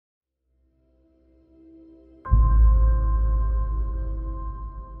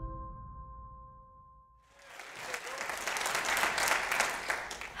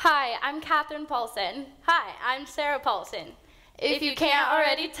Hi, I'm Catherine Paulson. Hi, I'm Sarah Paulson. If you can't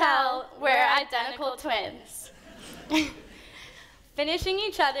already tell, we're identical twins. Finishing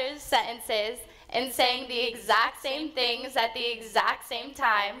each other's sentences and saying the exact same things at the exact same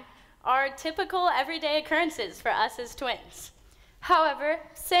time are typical everyday occurrences for us as twins. However,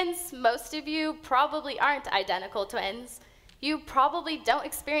 since most of you probably aren't identical twins, you probably don't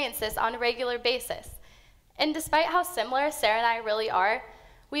experience this on a regular basis. And despite how similar Sarah and I really are,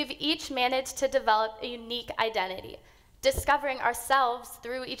 we've each managed to develop a unique identity, discovering ourselves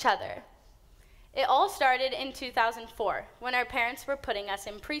through each other. It all started in 2004, when our parents were putting us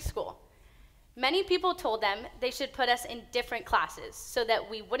in preschool. Many people told them they should put us in different classes so that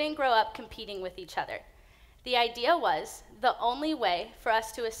we wouldn't grow up competing with each other. The idea was the only way for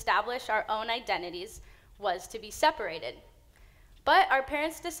us to establish our own identities was to be separated. But our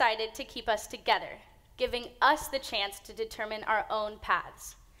parents decided to keep us together, giving us the chance to determine our own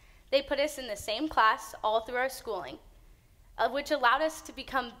paths. They put us in the same class all through our schooling, which allowed us to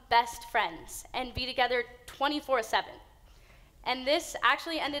become best friends and be together 24/7. And this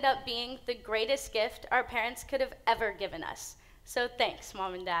actually ended up being the greatest gift our parents could have ever given us. So thanks,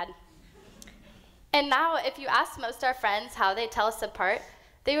 Mom and Dad. And now, if you ask most of our friends how they tell us apart,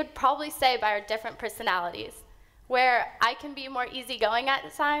 they would probably say by our different personalities. Where I can be more easygoing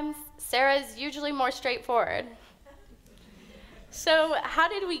at times, Sarah is usually more straightforward. So how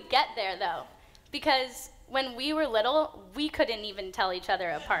did we get there, though? Because when we were little, we couldn't even tell each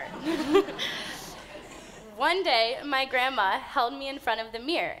other apart. One day, my grandma held me in front of the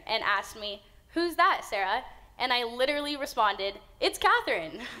mirror and asked me, "Who's that, Sarah?" And I literally responded, "It's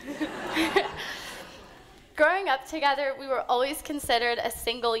Catherine." Growing up together, we were always considered a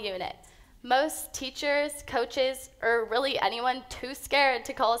single unit. Most teachers, coaches, or really anyone too scared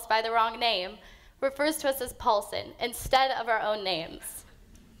to call us by the wrong name refers to us as Paulson instead of our own names.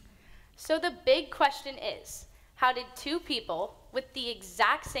 So the big question is, how did two people with the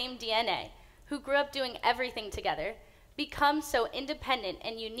exact same DNA who grew up doing everything together become so independent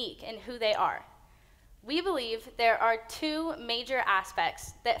and unique in who they are? We believe there are two major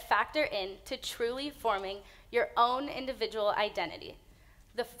aspects that factor into truly forming your own individual identity.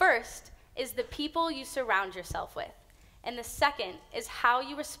 The first is the people you surround yourself with, and the second is how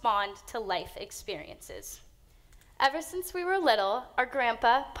you respond to life experiences. Ever since we were little, our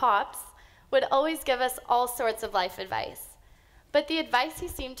grandpa, Pops, would always give us all sorts of life advice. But the advice he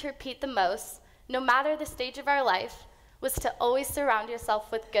seemed to repeat the most, no matter the stage of our life, was to always surround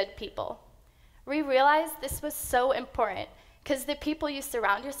yourself with good people. We realized this was so important because the people you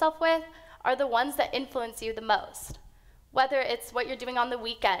surround yourself with are the ones that influence you the most. Whether it's what you're doing on the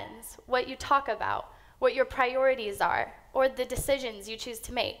weekends, what you talk about, what your priorities are, or the decisions you choose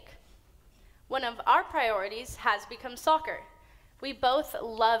to make. One of our priorities has become soccer. We both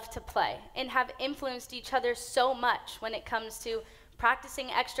love to play and have influenced each other so much when it comes to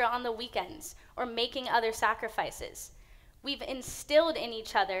practicing extra on the weekends or making other sacrifices. We've instilled in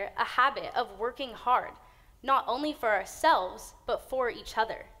each other a habit of working hard, not only for ourselves, but for each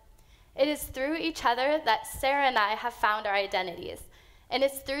other. It is through each other that Sarah and I have found our identities, and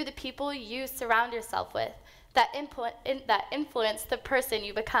it's through the people you surround yourself with that influence the person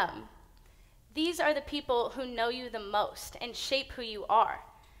you become. These are the people who know you the most and shape who you are.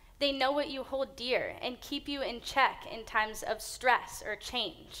 They know what you hold dear and keep you in check in times of stress or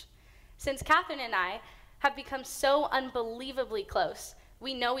change. Since Catherine and I have become so unbelievably close,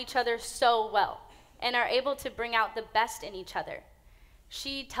 we know each other so well and are able to bring out the best in each other.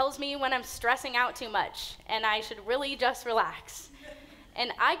 She tells me when I'm stressing out too much and I should really just relax.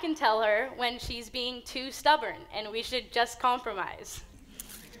 And I can tell her when she's being too stubborn and we should just compromise.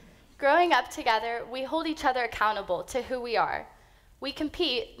 Growing up together, we hold each other accountable to who we are. We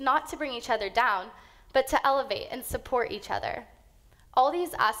compete not to bring each other down, but to elevate and support each other. All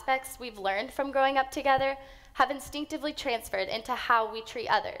these aspects we've learned from growing up together have instinctively transferred into how we treat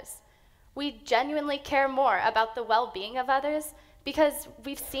others. We genuinely care more about the well-being of others because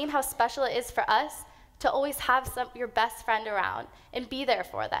we've seen how special it is for us to always have your best friend around and be there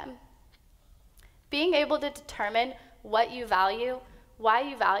for them. Being able to determine what you value, why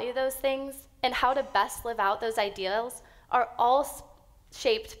you value those things, and how to best live out those ideals are all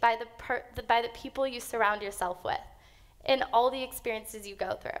shaped by the people you surround yourself with and all the experiences you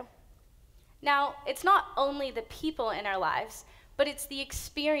go through. Now, it's not only the people in our lives, but it's the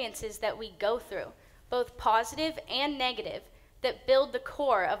experiences that we go through, both positive and negative, that build the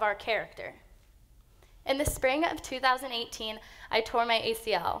core of our character. In the spring of 2018, I tore my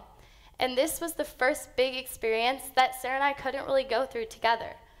ACL, and this was the first big experience that Sarah and I couldn't really go through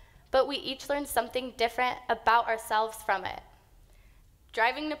together, but we each learned something different about ourselves from it.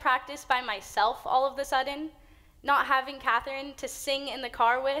 Driving to practice by myself all of a sudden, not having Catherine to sing in the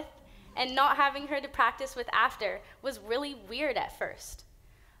car with, and not having her to practice with after was really weird at first.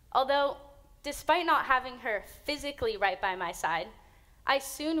 Although, despite not having her physically right by my side, I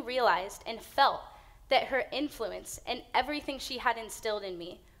soon realized and felt that her influence and everything she had instilled in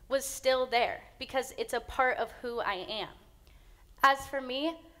me was still there because it's a part of who I am. As for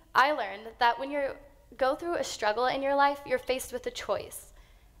me, I learned that when you go through a struggle in your life, you're faced with a choice.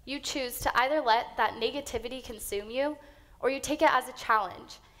 You choose to either let that negativity consume you, or you take it as a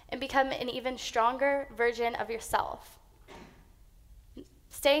challenge and become an even stronger version of yourself.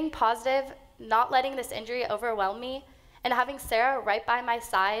 Staying positive, not letting this injury overwhelm me, and having Sarah right by my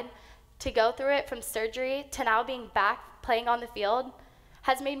side to go through it from surgery to now being back playing on the field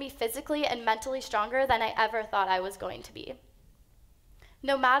has made me physically and mentally stronger than I ever thought I was going to be.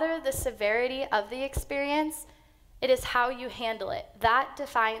 No matter the severity of the experience, it is how you handle it. That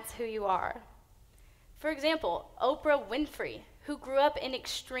defines who you are. For example, Oprah Winfrey, who grew up in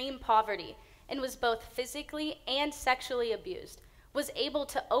extreme poverty and was both physically and sexually abused, was able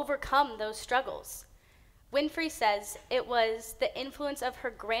to overcome those struggles. Winfrey says it was the influence of her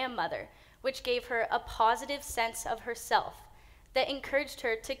grandmother which gave her a positive sense of herself that encouraged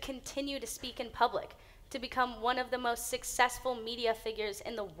her to continue to speak in public, to become one of the most successful media figures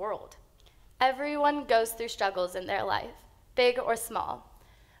in the world. Everyone goes through struggles in their life, big or small.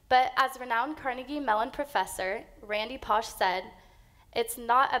 But as renowned Carnegie Mellon professor Randy Pausch said, it's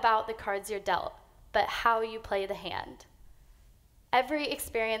not about the cards you're dealt, but how you play the hand. Every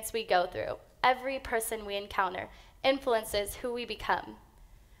experience we go through, every person we encounter, influences who we become.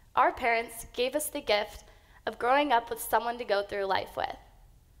 Our parents gave us the gift of growing up with someone to go through life with.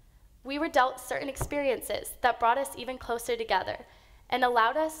 We were dealt certain experiences that brought us even closer together and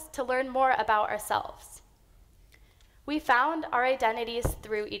allowed us to learn more about ourselves. We found our identities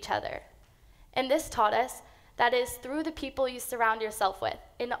through each other, and this taught us that it is through the people you surround yourself with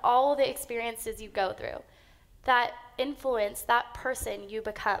in all the experiences you go through that influence that person you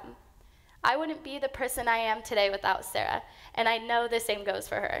become. I wouldn't be the person I am today without Sarah, and I know the same goes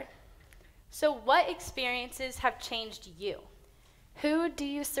for her. So what experiences have changed you? Who do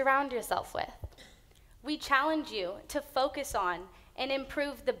you surround yourself with? We challenge you to focus on and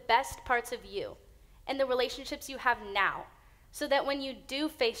improve the best parts of you and the relationships you have now, so that when you do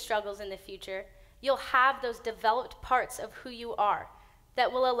face struggles in the future, you'll have those developed parts of who you are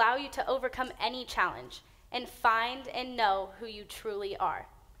that will allow you to overcome any challenge and find and know who you truly are.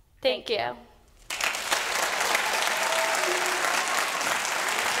 Thank you.